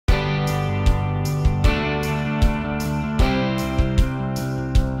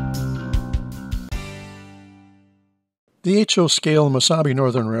The HO-scale Missabe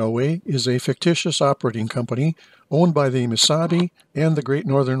Northern Railway is a fictitious operating company owned by the Missabe and the Great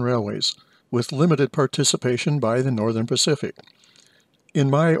Northern Railways, with limited participation by the Northern Pacific.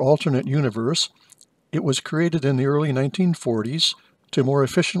 In my alternate universe, it was created in the early 1940s to more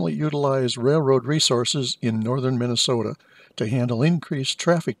efficiently utilize railroad resources in northern Minnesota to handle increased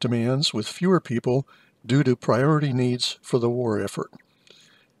traffic demands with fewer people due to priority needs for the war effort.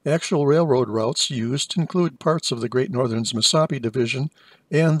 Actual railroad routes used include parts of the Great Northern's Mesabi Division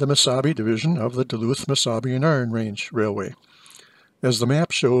and the Mesabi Division of the Duluth Mesabi Iron Range Railway. As the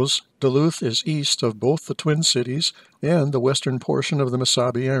map shows, Duluth is east of both the Twin Cities and the western portion of the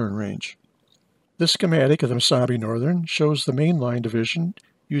Mesabi Iron Range. This schematic of the Mesabi Northern shows the main line division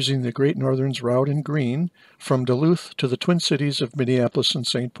using the Great Northern's route in green from Duluth to the Twin Cities of Minneapolis and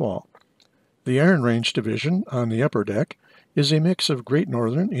St. Paul. The Iron Range division on the upper deck is a mix of Great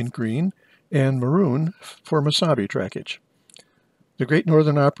Northern in green and maroon for Mesabi trackage. The Great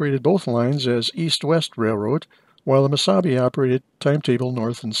Northern operated both lines as east-west railroad, while the Mesabi operated timetable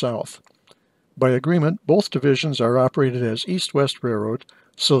north and south. By agreement, both divisions are operated as east-west railroad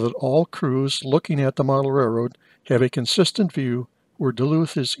so that all crews looking at the model railroad have a consistent view where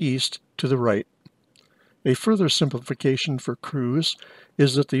Duluth is east to the right. A further simplification for crews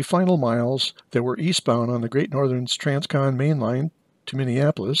is that the final miles that were eastbound on the Great Northern's Transcon main line to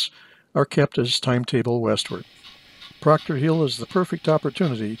Minneapolis are kept as timetable westward. Proctor Hill is the perfect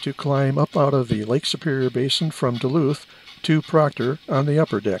opportunity to climb up out of the Lake Superior Basin from Duluth to Proctor on the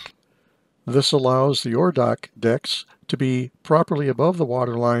upper deck. This allows the ore dock decks to be properly above the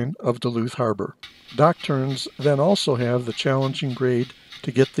waterline of Duluth Harbor. Dock turns then also have the challenging grade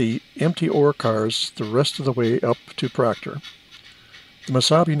to get the empty ore cars the rest of the way up to Proctor. The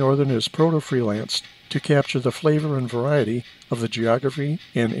Mesabi Northern is proto-freelanced to capture the flavor and variety of the geography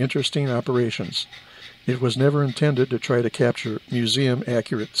and interesting operations. It was never intended to try to capture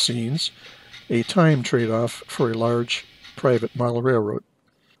museum-accurate scenes, a time trade-off for a large private model railroad.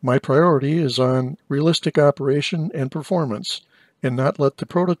 My priority is on realistic operation and performance, and not let the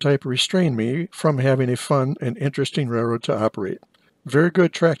prototype restrain me from having a fun and interesting railroad to operate. Very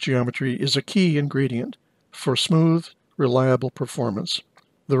good track geometry is a key ingredient for smooth, reliable performance.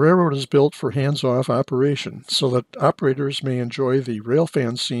 The railroad is built for hands-off operation so that operators may enjoy the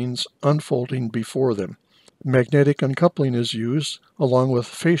railfan scenes unfolding before them. Magnetic uncoupling is used, along with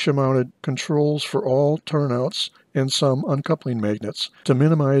fascia-mounted controls for all turnouts and some uncoupling magnets, to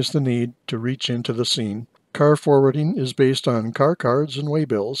minimize the need to reach into the scene. Car forwarding is based on car cards and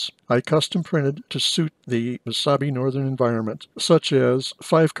waybills I custom printed to suit the Mesabi Northern environment, such as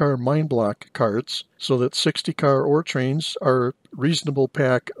 5-car mine block cards, so that 60-car ore trains are a reasonable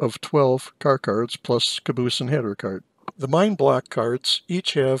pack of 12 car cards plus caboose and header card. The mine block cards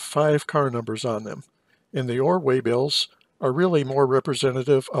each have 5 car numbers on them, and the ore waybills are really more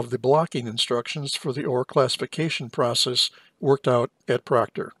representative of the blocking instructions for the ore classification process worked out at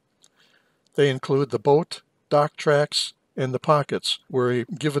Proctor. They include the boat, dock tracks, and the pockets where a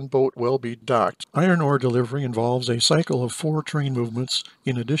given boat will be docked. Iron ore delivery involves a cycle of 4 train movements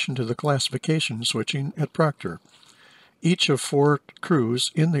in addition to the classification switching at Proctor. Each of 4 crews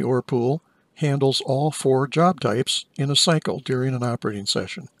in the ore pool handles all 4 job types in a cycle during an operating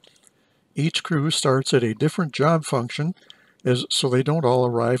session. Each crew starts at a different job function so they don't all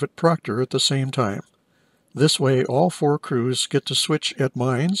arrive at Proctor at the same time. This way, all 4 crews get to switch at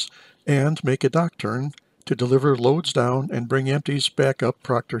mines and make a dock turn to deliver loads down and bring empties back up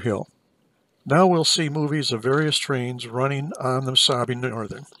Proctor Hill. Now we'll see movies of various trains running on the Mesabi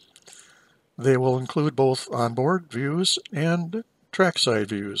Northern. They will include both onboard views and trackside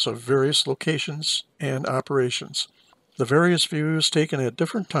views of various locations and operations. The various views taken at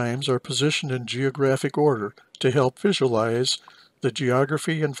different times are positioned in geographic order to help visualize the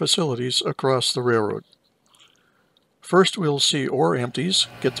geography and facilities across the railroad. First, we'll see ore empties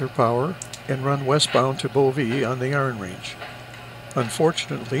get their power and run westbound to Bovee on the Iron Range.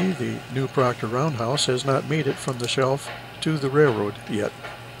 Unfortunately, the new Proctor Roundhouse has not made it from the shelf to the railroad yet.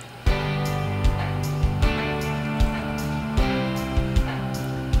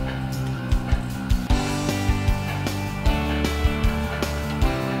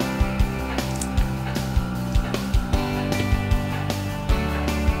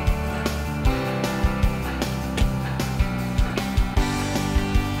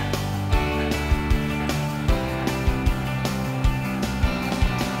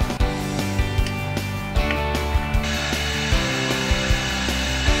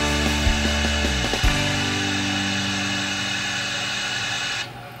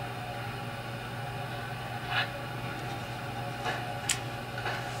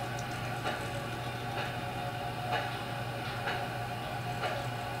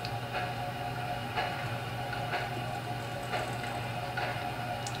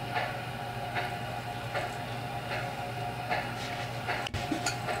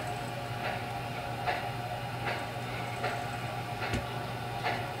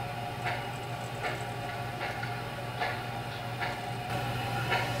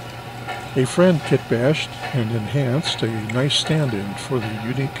 A friend kit bashed and enhanced a nice stand-in for the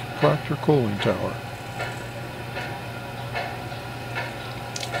unique Proctor coaling tower.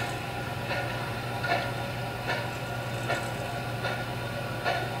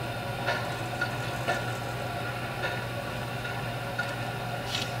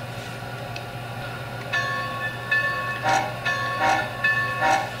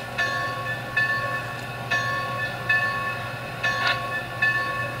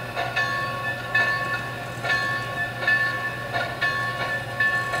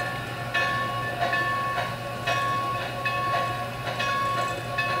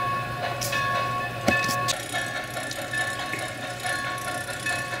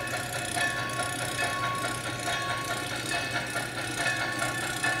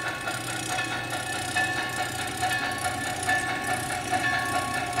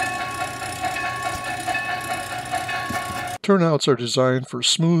 Turnouts are designed for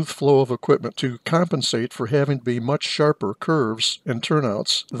smooth flow of equipment to compensate for having to be much sharper curves and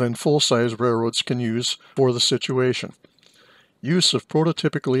turnouts than full-size railroads can use for the situation. Use of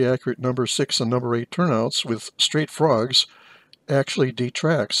prototypically accurate number 6 and number 8 turnouts with straight frogs actually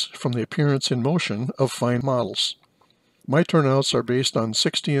detracts from the appearance in motion of fine models. My turnouts are based on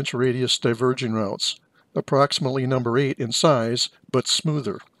 60-inch radius diverging routes, approximately number 8 in size, but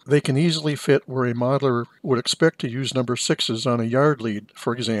smoother. They can easily fit where a modeler would expect to use number 6s on a yard lead,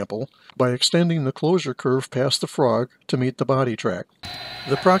 for example, by extending the closure curve past the frog to meet the body track.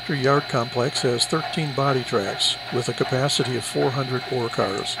 The Proctor Yard Complex has 13 body tracks with a capacity of 400 ore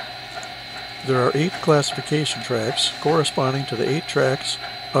cars. There are 8 classification tracks corresponding to the 8 tracks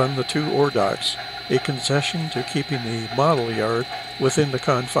on the 2 ore docks, a concession to keeping the model yard within the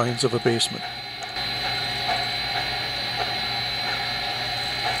confines of a basement.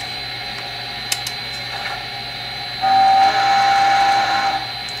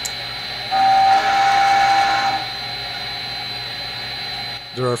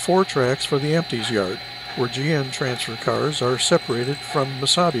 There are 4 tracks for the empties yard, where GN transfer cars are separated from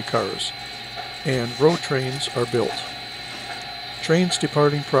Mesabe cars, and road trains are built. Trains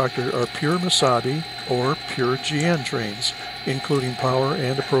departing Proctor are pure Mesabe or pure GN trains, including power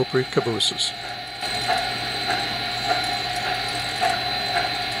and appropriate cabooses.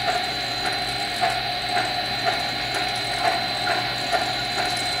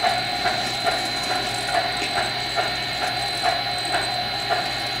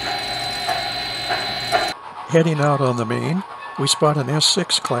 Heading out on the main, we spot an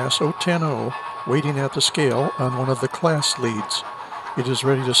S6 class 010 waiting at the scale on one of the class leads. It is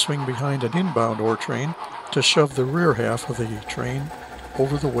ready to swing behind an inbound ore train to shove the rear half of the train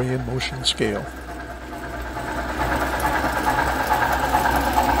over the weigh-in-motion scale.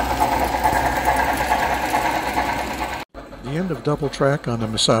 The end of double track on the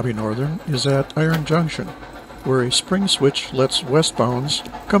Missabe Northern is at Iron Junction, where a spring switch lets westbounds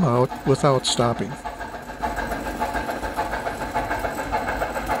come out without stopping.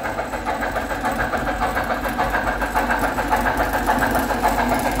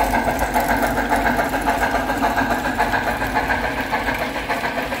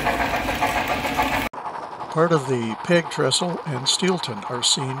 Part of the peg trestle and steelton are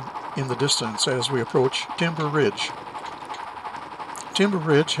seen in the distance as we approach Timber Ridge. Timber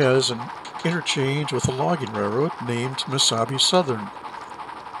Ridge has an interchange with a logging railroad named Mesabi Southern.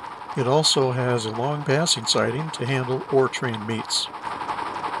 It also has a long passing siding to handle ore train meets.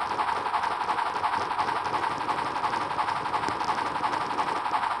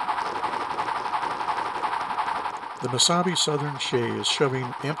 The Mesabe Southern Shay is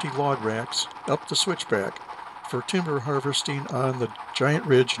shoving empty log racks up the switchback for timber harvesting on the giant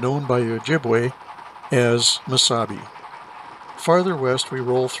ridge known by the Ojibwe as Mesabe. Farther west we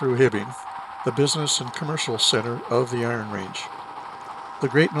roll through Hibbing, the business and commercial center of the Iron Range. The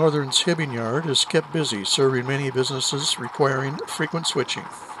Great Northern's Hibbing Yard is kept busy, serving many businesses requiring frequent switching.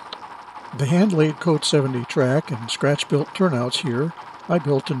 The hand-laid Code 70 track and scratch-built turnouts here I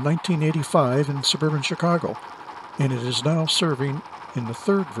built in 1985 in suburban Chicago, and it is now serving in the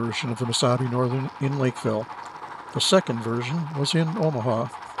 3rd version of the Mesabe Northern in Lakeville. The 2nd version was in Omaha.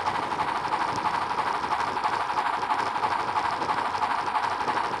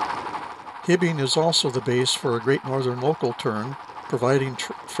 Hibbing is also the base for a Great Northern local turn, providing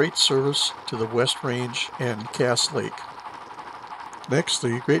freight service to the West Range and Cass Lake. Next,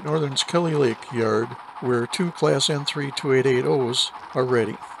 the Great Northern's Kelly Lake Yard, where 2 Class N3 2880s are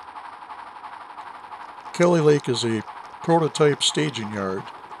ready. Kelly Lake is a prototype staging yard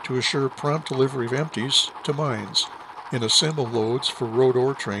to assure prompt delivery of empties to mines and assemble loads for road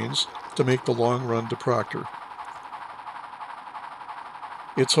ore trains to make the long run to Proctor.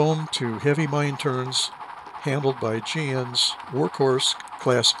 It's home to heavy mine turns handled by GN's Workhorse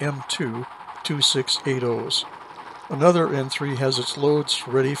Class M2 2680s. Another N3 has its loads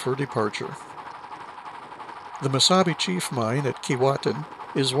ready for departure. The Mesabi Chief Mine at Keewatin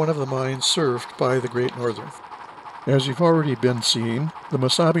is one of the mines served by the Great Northern. As you've already been seeing, the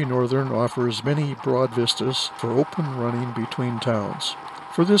Missabe Northern offers many broad vistas for open running between towns.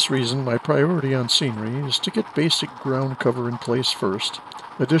 For this reason, my priority on scenery is to get basic ground cover in place first.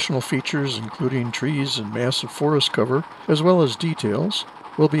 Additional features, including trees and massive forest cover, as well as details,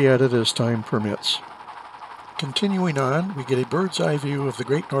 will be added as time permits. Continuing on, we get a bird's eye view of the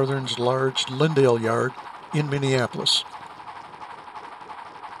Great Northern's large Lindale Yard in Minneapolis.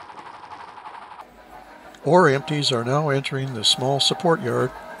 Ore empties are now entering the small support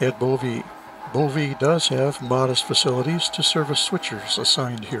yard at Bovee. Bovee does have modest facilities to service switchers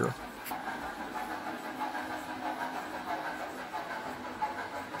assigned here.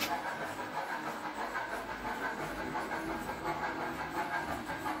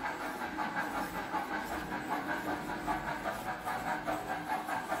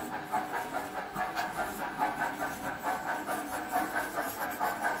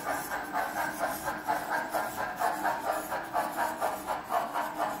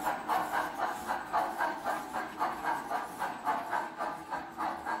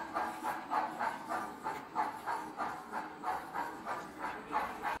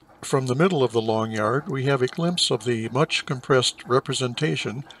 From the middle of the long yard, we have a glimpse of the much compressed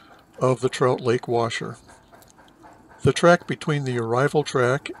representation of the Trout Lake washer. The track between the arrival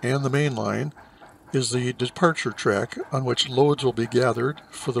track and the main line is the departure track on which loads will be gathered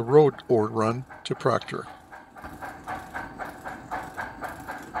for the road ore run to Proctor.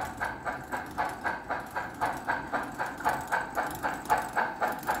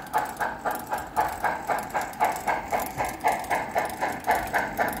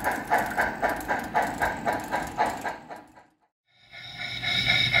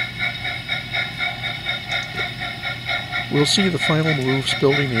 We'll see the final moves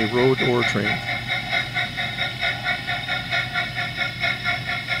building a road ore train.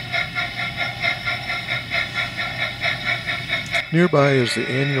 Nearby is the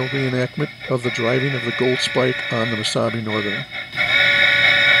annual reenactment of the driving of the gold spike on the Mesabe Northern.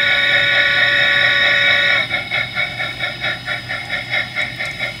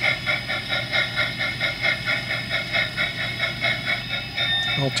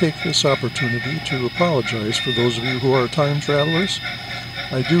 I'll take this opportunity to apologize for those of you who are time travelers.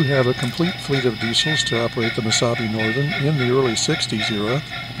 I do have a complete fleet of diesels to operate the Mesabe Northern in the early 60s era,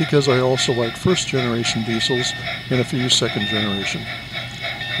 because I also like first generation diesels and a few second generation.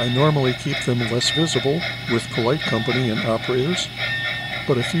 I normally keep them less visible with polite company and operators,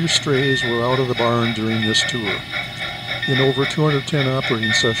 but a few strays were out of the barn during this tour. In over 210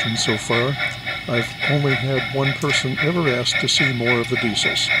 operating sessions so far, I've only had one person ever ask to see more of the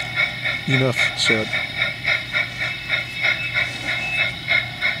diesels. Enough said.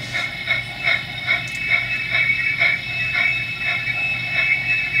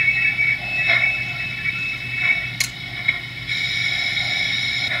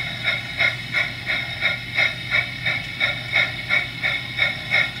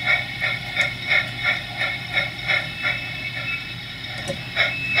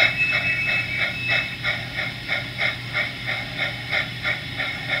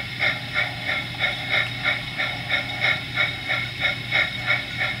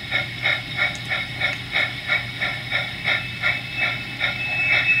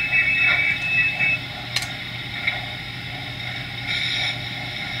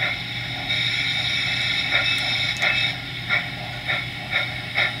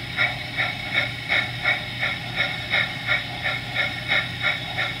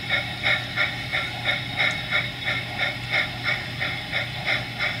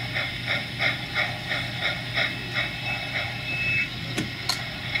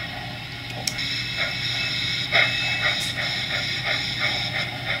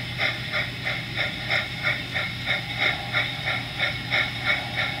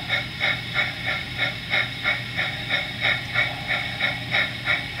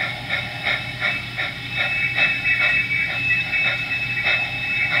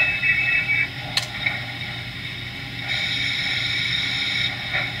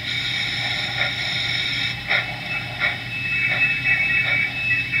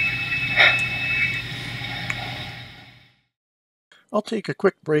 I'll take a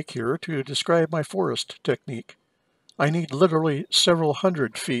quick break here to describe my forest technique. I need literally several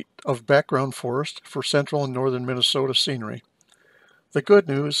hundred feet of background forest for central and northern Minnesota scenery. The good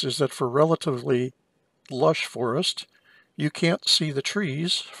news is that for relatively lush forest, you can't see the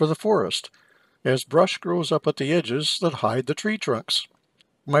trees for the forest, as brush grows up at the edges that hide the tree trunks.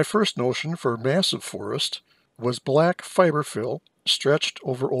 My first notion for massive forest was black fiber fill stretched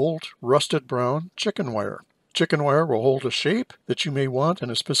over old, rusted brown chicken wire. Chicken wire will hold a shape that you may want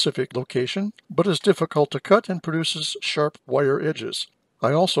in a specific location, but is difficult to cut and produces sharp wire edges.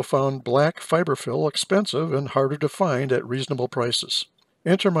 I also found black fiber fill expensive and harder to find at reasonable prices.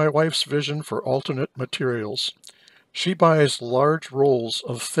 Enter my wife's vision for alternate materials. She buys large rolls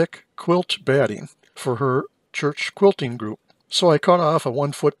of thick quilt batting for her church quilting group. So I cut off a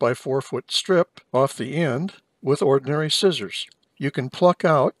 1 foot by 4 foot strip off the end with ordinary scissors. You can pluck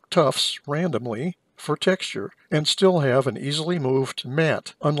out tufts randomly for texture and still have an easily moved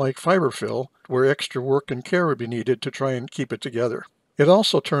mat, unlike fiber fill, where extra work and care would be needed to try and keep it together. It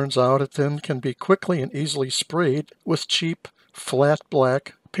also turns out it then can be quickly and easily sprayed with cheap, flat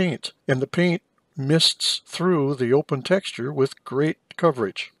black paint, and the paint mists through the open texture with great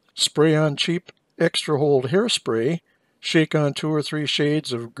coverage. Spray on cheap extra hold hairspray, shake on 2 or 3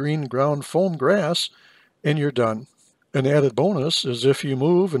 shades of green ground foam grass, and you're done. An added bonus is if you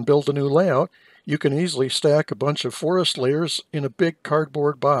move and build a new layout, you can easily stack a bunch of forest layers in a big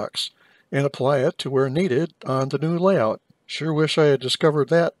cardboard box and apply it to where needed on the new layout. Sure wish I had discovered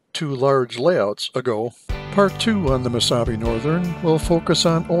that 2 large layouts ago. Part 2 on the Missabe Northern will focus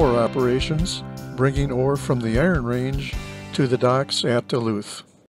on ore operations, bringing ore from the Iron Range to the docks at Duluth.